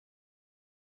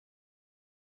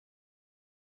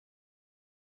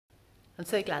I'm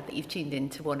so glad that you've tuned in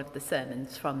to one of the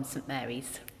sermons from St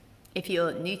Mary's. If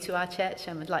you're new to our church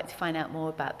and would like to find out more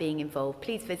about being involved,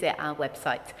 please visit our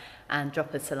website and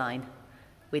drop us a line.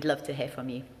 We'd love to hear from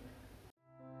you.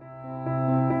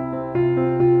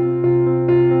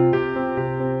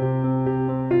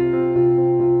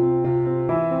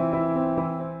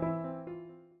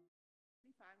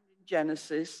 Found in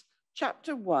Genesis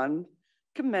chapter 1,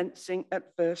 commencing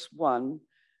at verse 1,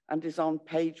 and is on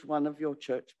page 1 of your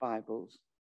church Bibles.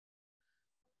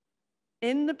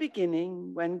 In the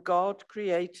beginning, when God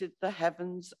created the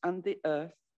heavens and the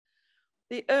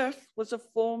earth was a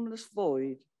formless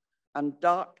void, and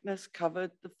darkness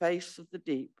covered the face of the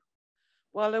deep,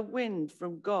 while a wind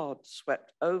from God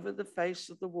swept over the face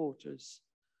of the waters.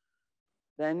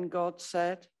 Then God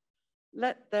said,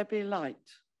 "Let there be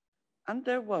light," and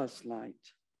there was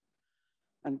light.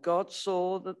 And God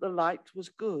saw that the light was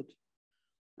good,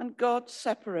 and God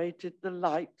separated the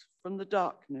light from the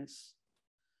darkness.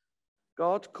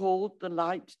 God called the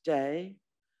light day,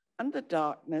 and the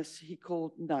darkness he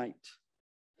called night.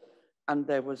 And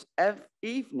there was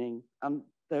evening, and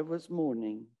there was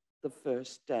morning, the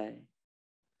first day.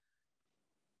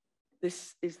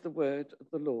 This is the word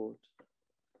of the Lord.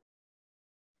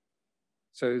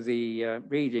 So the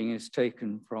reading is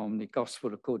taken from the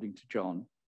Gospel according to John,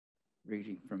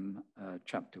 reading from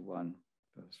chapter 1,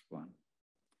 verse 1.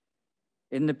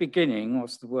 In the beginning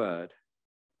was the Word,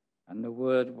 and the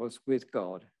Word was with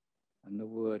God, and the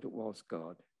Word was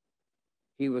God.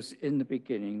 He was in the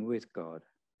beginning with God.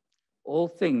 All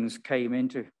things came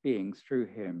into being through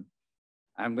him,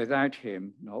 and without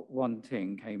him not one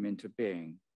thing came into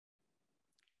being.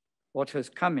 What has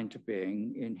come into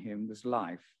being in him was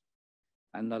life,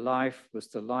 and the life was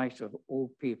the light of all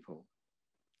people.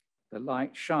 The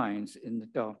light shines in the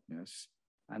darkness,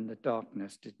 and the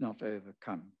darkness did not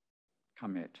overcome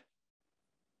it.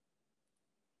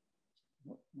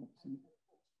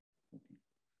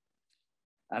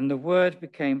 And the Word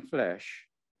became flesh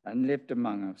and lived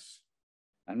among us,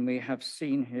 and we have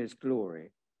seen his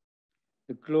glory,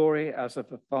 the glory as of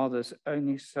the Father's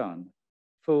only Son,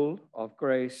 full of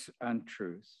grace and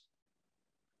truth.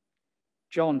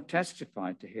 John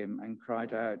testified to him and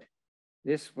cried out,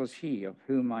 "This was he of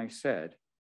whom I said,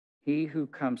 'He who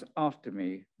comes after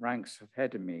me ranks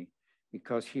ahead of me,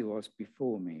 because he was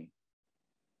before me.'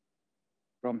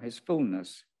 From his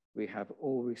fullness we have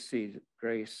all received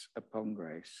grace upon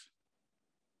grace."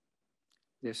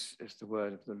 This is the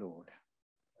word of the Lord.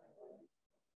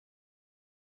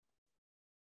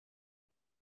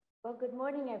 Well, good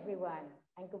morning, everyone,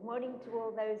 and good morning to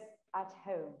all those at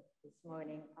home this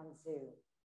morning on Zoom.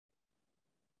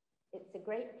 It's a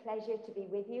great pleasure to be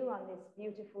with you on this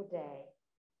beautiful day.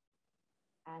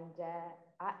 And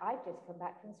I've just come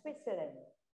back from Switzerland,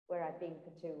 where I've been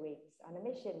for 2 weeks on a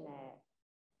mission there.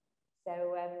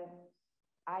 So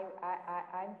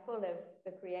I'm full of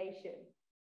the creation.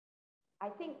 I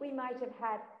think we might have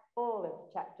had all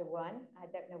of chapter 1. I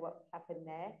don't know what happened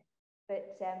there.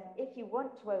 But if you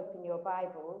want to open your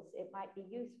Bibles, it might be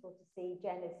useful to see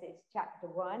Genesis chapter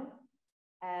 1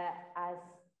 as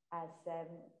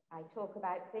I talk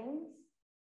about things.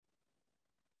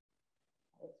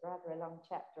 It's rather a long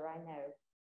chapter, I know,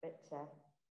 but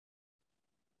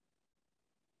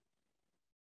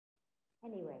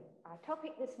anyway, our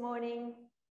topic this morning,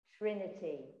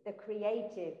 Trinity, the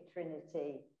creative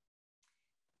Trinity.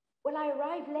 Well, I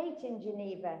arrived late in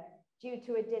Geneva due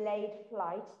to a delayed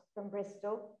flight from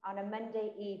Bristol on a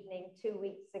Monday evening 2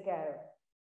 weeks ago.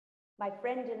 My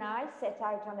friend and I set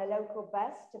out on a local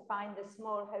bus to find the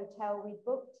small hotel we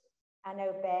booked, an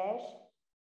auberge,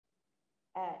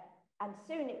 and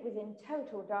soon it was in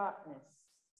total darkness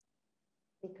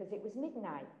because it was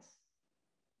midnight.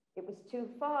 It was too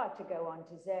far to go on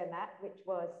to Zermatt, which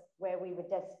was where we were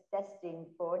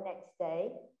destined for next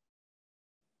day.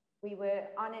 We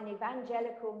were on an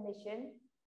evangelical mission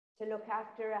to look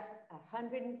after a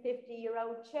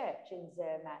 150-year-old church in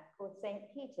Zermatt called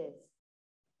St. Peter's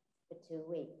for 2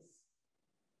 weeks.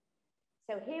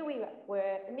 So here we were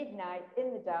at midnight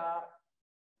in the dark.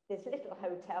 This little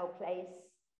hotel place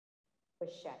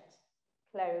was shut,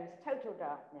 closed, total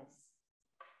darkness.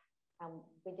 And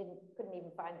we couldn't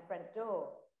even find the front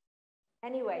door.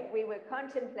 Anyway, we were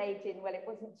contemplating, well, it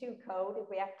wasn't too cold if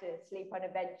we had to sleep on a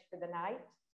bench for the night,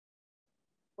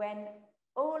 when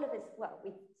all of us, well,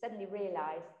 we suddenly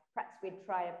realized perhaps we'd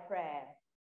try a prayer.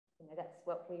 You know, that's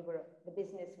what the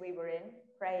business we were in,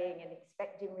 praying and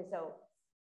expecting results.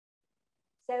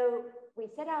 So we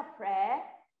said our prayer,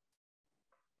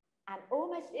 and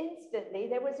almost instantly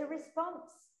there was a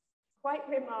response, quite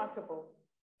remarkable.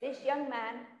 This young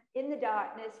man in the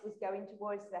darkness was going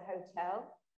towards the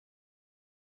hotel,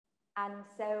 And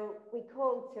so we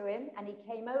called to him and he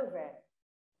came over.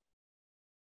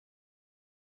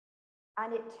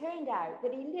 And it turned out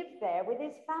that he lived there with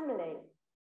his family.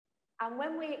 And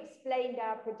when we explained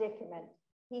our predicament,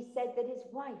 he said that his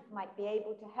wife might be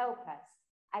able to help us,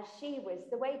 as she was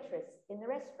the waitress in the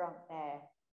restaurant there.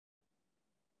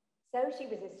 So she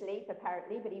was asleep,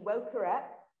 apparently, but he woke her up,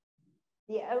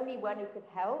 the only one who could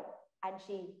help, and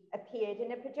she appeared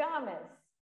in her pajamas,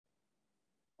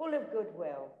 full of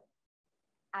goodwill,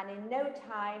 and in no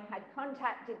time had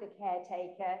contacted the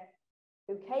caretaker,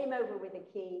 who came over with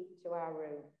a key to our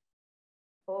room.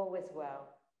 All was well.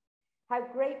 How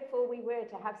grateful we were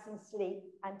to have some sleep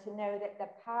and to know that the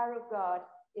power of God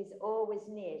is always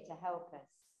near to help us.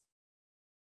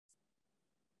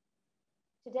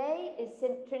 Today is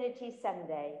St. Trinity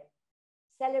Sunday,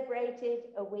 celebrated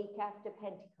a week after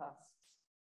Pentecost.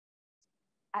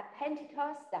 At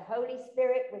Pentecost, the Holy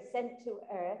Spirit was sent to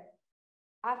earth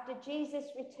after Jesus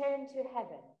returned to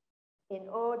heaven in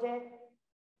order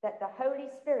that the Holy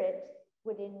Spirit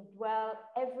would indwell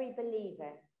every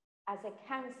believer as a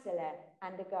counselor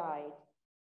and a guide.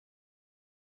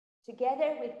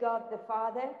 Together with God the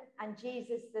Father and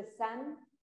Jesus the Son,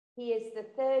 he is the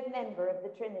third member of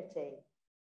the Trinity.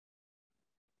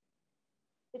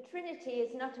 The Trinity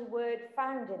is not a word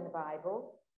found in the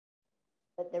Bible,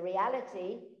 but the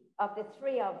reality of the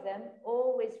three of them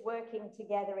always working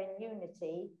together in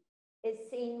unity is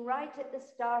seen right at the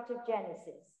start of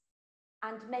Genesis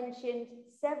and mentioned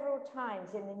several times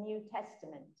in the New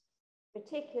Testament,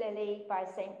 particularly by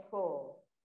St. Paul.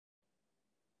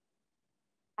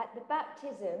 At the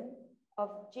baptism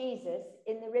of Jesus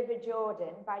in the River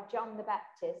Jordan by John the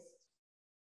Baptist,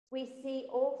 we see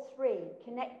all three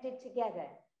connected together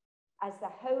as the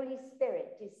Holy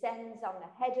Spirit descends on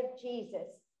the head of Jesus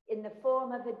in the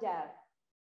form of a dove,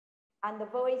 and the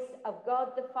voice of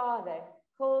God the Father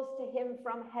calls to him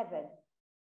from heaven,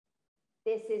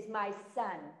 "This is my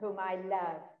Son, whom I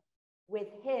love.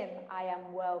 With him I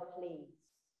am well pleased."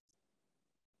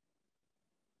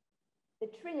 The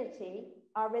Trinity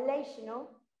are relational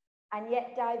and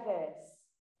yet diverse,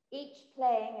 each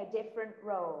playing a different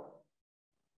role.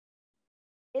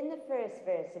 In the first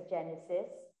verse of Genesis,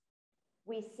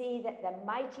 we see that the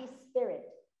mighty Spirit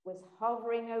was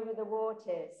hovering over the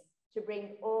waters to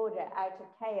bring order out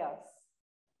of chaos.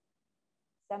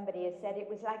 Somebody has said it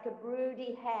was like a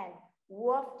broody hen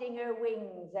wafting her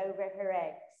wings over her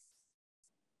eggs.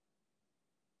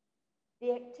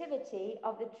 The activity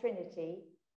of the Trinity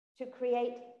to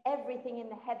create everything in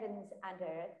the heavens and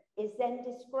earth is then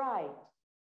described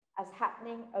as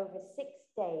happening over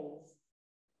 6 days,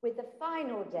 with the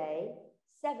final day,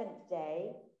 7th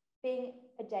day,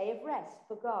 being a day of rest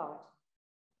for God.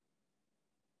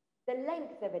 The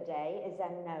length of a day is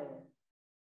unknown,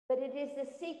 but it is the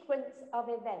sequence of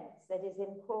events that is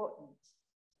important.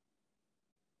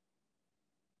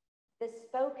 The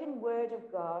spoken word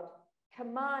of God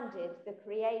commanded the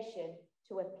creation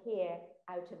to appear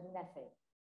out of nothing.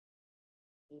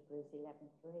 Hebrews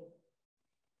 11:3.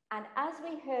 And as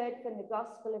we heard from the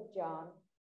Gospel of John,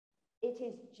 it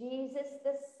is Jesus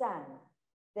the Son,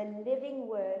 the living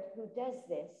word, who does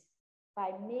this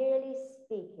by merely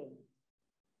speaking.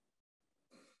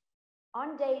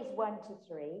 On days 1 to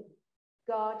 3,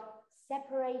 God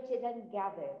separated and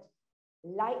gathered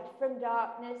light from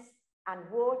darkness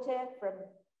and water from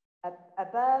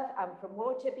above and from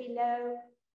water below,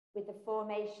 with the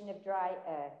formation of dry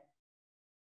earth.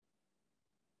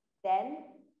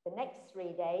 Then the next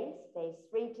 3 days, days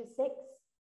 3 to 6,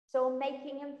 saw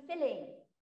making and filling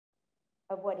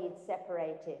of what he'd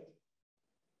separated,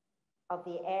 of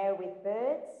the air with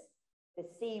birds, the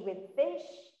sea with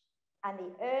fish, and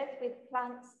the earth with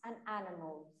plants and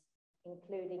animals,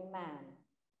 including man.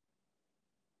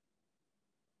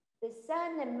 The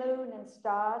sun and moon and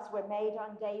stars were made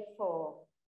on day 4.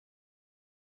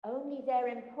 Only their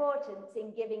importance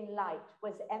in giving light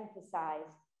was emphasized,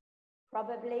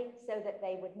 probably so that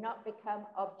they would not become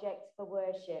objects for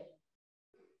worship.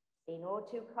 It's been all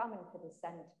too common for the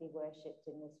sun to be worshipped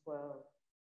in this world,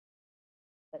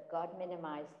 but God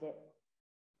minimized it.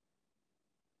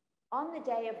 On the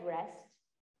day of rest,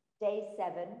 day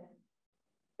 7,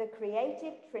 the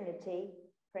creative Trinity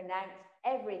pronounced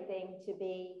everything to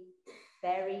be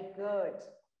very good.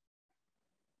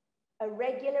 A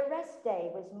regular rest day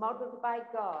was modeled by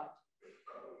God,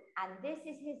 and this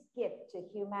is his gift to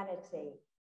humanity,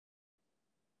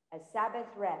 a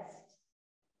Sabbath rest.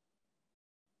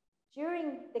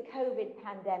 During the COVID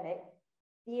pandemic,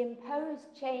 the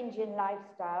imposed change in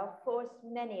lifestyle forced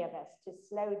many of us to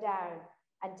slow down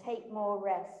and take more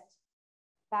rest,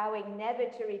 vowing never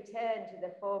to return to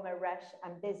the former rush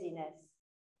and busyness.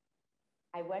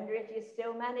 I wonder if you're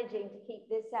still managing to keep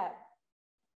this up.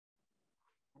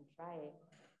 I'm trying.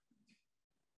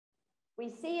 We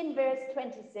see in verse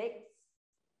 26,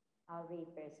 I'll read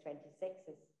verse 26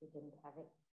 as we didn't have it.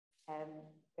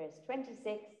 Verse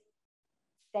 26,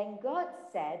 then God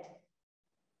said,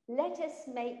 let us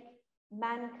make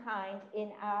mankind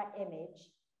in our image,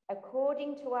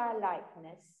 according to our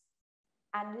likeness,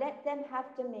 and let them have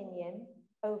dominion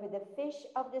over the fish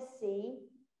of the sea,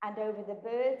 and over the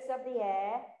birds of the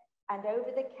air, and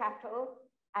over the cattle,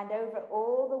 and over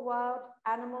all the wild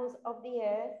animals of the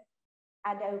earth,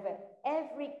 and over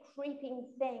every creeping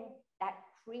thing that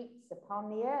creeps upon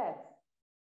the earth.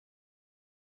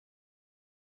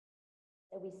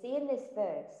 So we see in this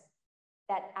verse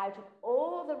that out of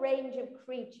all the range of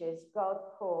creatures God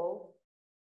called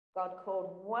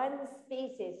one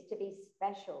species to be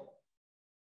special: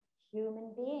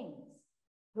 human beings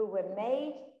who were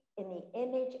made in the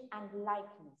image and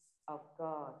likeness of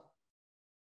God.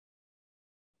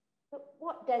 But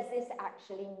what does this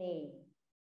actually mean?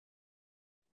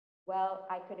 Well,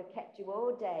 I could have kept you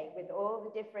all day with all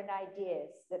the different ideas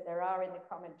that there are in the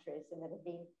commentaries and that have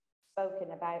been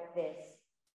spoken about this.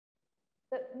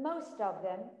 But most of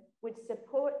them would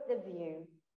support the view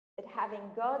that having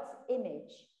God's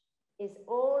image is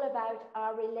all about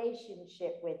our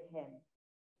relationship with him,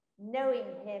 knowing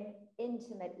him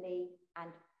intimately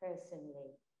and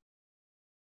personally.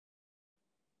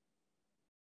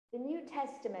 The New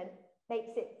Testament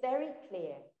makes it very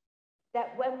clear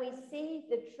that when we see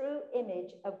the true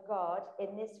image of God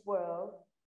in this world,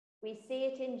 we see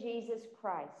it in Jesus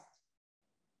Christ.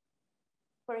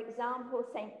 For example,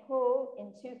 St. Paul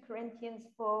in 2 Corinthians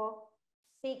 4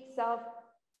 speaks of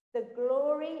the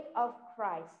glory of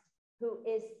Christ, who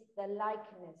is the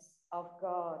likeness of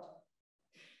God.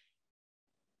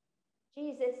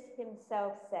 Jesus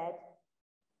himself said,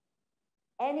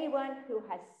 anyone who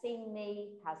has seen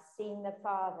me has seen the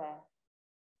Father.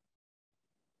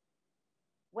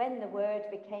 When the Word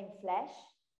became flesh,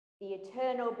 the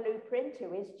eternal blueprint,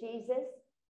 who is Jesus,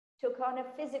 took on a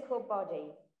physical body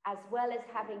as well as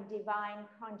having divine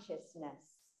consciousness.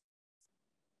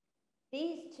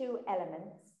 These two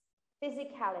elements,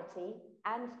 physicality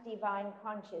and divine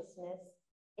consciousness,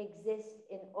 exist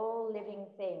in all living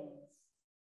things.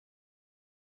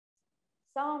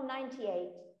 Psalm 98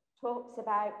 talks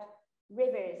about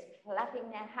rivers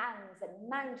clapping their hands and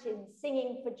mountains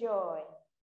singing for joy.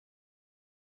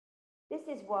 This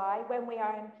is why when we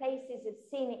are in places of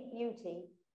scenic beauty,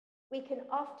 we can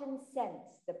often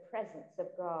sense the presence of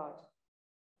God.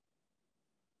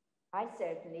 I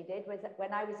certainly did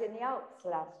when I was in the Alps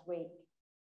last week.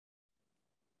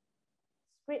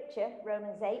 Scripture,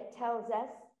 Romans 8, tells us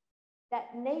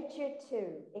that nature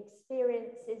too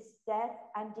experiences death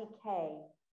and decay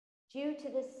due to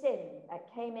the sin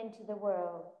that came into the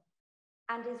world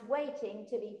and is waiting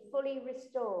to be fully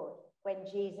restored when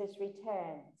Jesus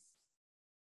returns.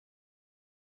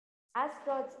 As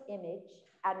God's image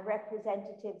and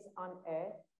representatives on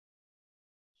earth,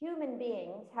 human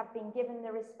beings have been given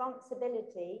the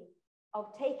responsibility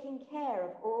of taking care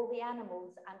of all the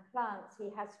animals and plants he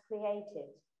has created.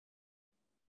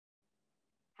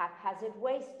 Haphazard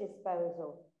waste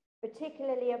disposal,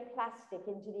 particularly of plastic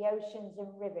into the oceans and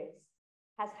rivers,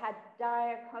 has had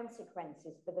dire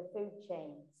consequences for the food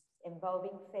chains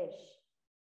involving fish.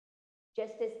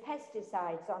 Just as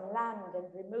pesticides on land and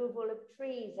removal of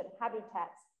trees and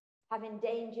habitats have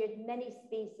endangered many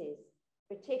species,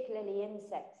 particularly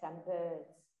insects and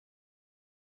birds.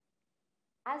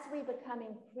 As we become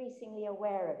increasingly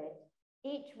aware of it,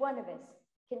 each one of us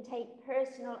can take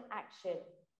personal action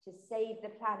to save the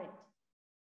planet,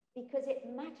 because it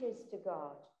matters to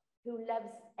God, who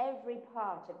loves every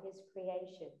part of his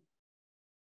creation.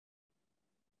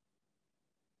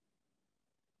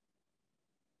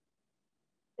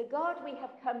 The God we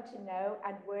have come to know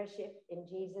and worship in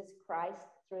Jesus Christ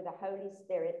through the Holy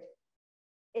Spirit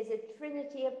is a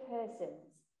trinity of persons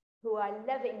who are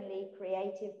lovingly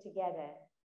creative together.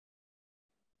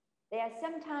 They are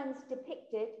sometimes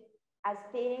depicted as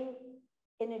being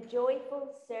in a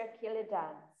joyful circular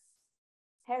dance.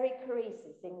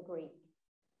 Perichoresis in Greek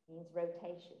means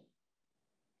rotation.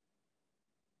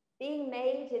 Being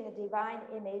made in the divine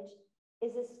image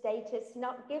is a status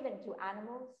not given to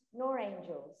animals nor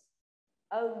angels,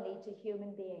 only to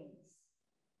human beings.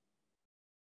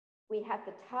 We have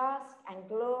the task and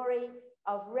glory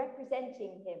of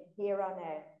representing him here on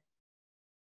earth.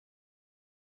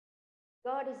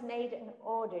 God has made an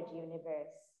ordered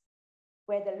universe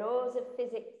where the laws of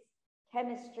physics,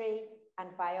 chemistry, and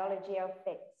biology are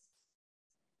fixed.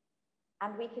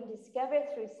 And we can discover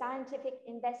through scientific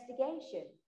investigation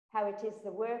how it is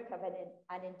the work of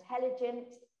an intelligent,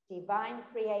 divine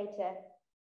creator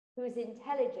whose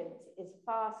intelligence is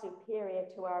far superior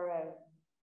to our own.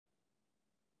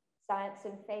 Science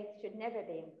and faith should never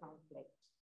be in conflict.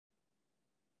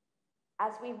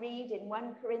 As we read in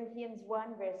 1 Corinthians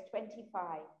 1, verse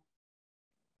 25,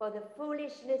 for the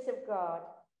foolishness of God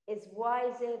is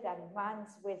wiser than man's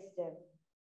wisdom,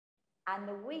 and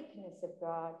the weakness of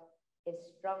God is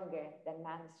stronger than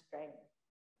man's strength.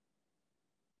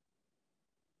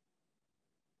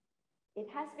 It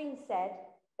has been said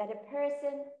that a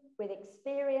person with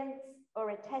experience or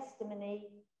a testimony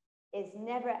is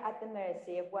never at the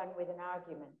mercy of one with an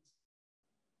argument.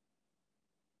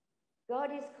 God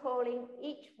is calling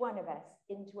each one of us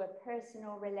into a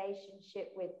personal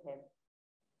relationship with him.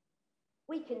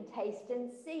 We can taste and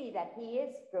see that he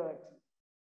is good.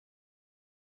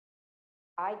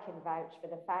 I can vouch for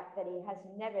the fact that he has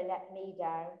never let me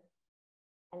down.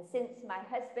 And since my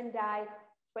husband died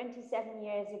 27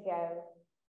 years ago,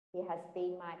 he has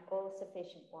been my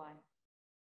all-sufficient one.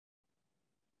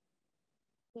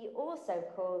 He also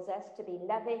calls us to be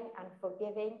loving and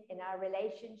forgiving in our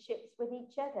relationships with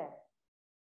each other.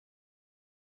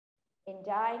 In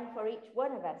dying for each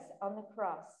one of us on the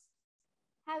cross,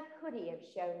 how could he have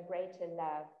shown greater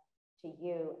love to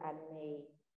you and me?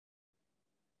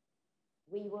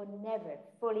 We will never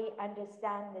fully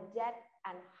understand the depth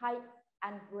and height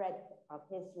and breadth of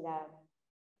his love.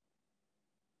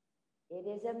 It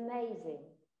is amazing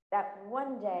that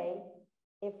one day,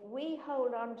 if we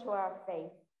hold on to our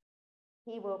faith,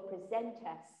 he will present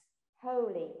us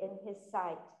holy in his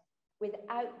sight,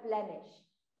 without blemish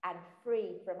and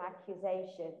free from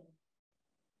accusation.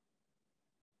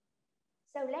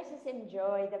 So let us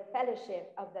enjoy the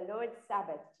fellowship of the Lord's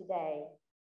Sabbath today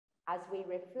as we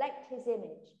reflect his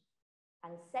image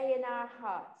and say in our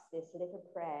hearts this little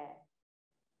prayer.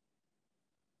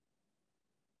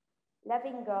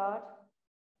 Loving God,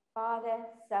 Father,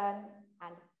 Son,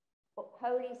 and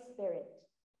Holy Spirit,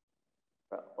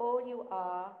 for all you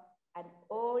are and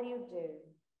all you do,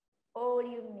 all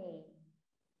you mean,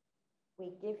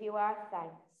 we give you our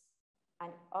thanks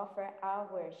and offer our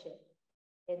worship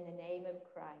in the name of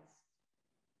Christ.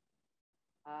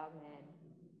 Amen.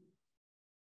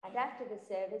 And after the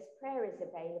service, prayer is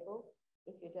available.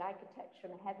 If you'd like a touch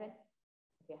from heaven,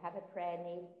 if you have a prayer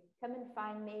need, come and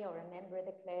find me or a member of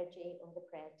the clergy or the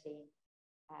prayer team.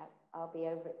 I'll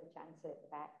be over at the chancel at the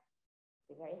back.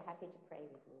 Be very happy to pray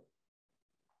with you.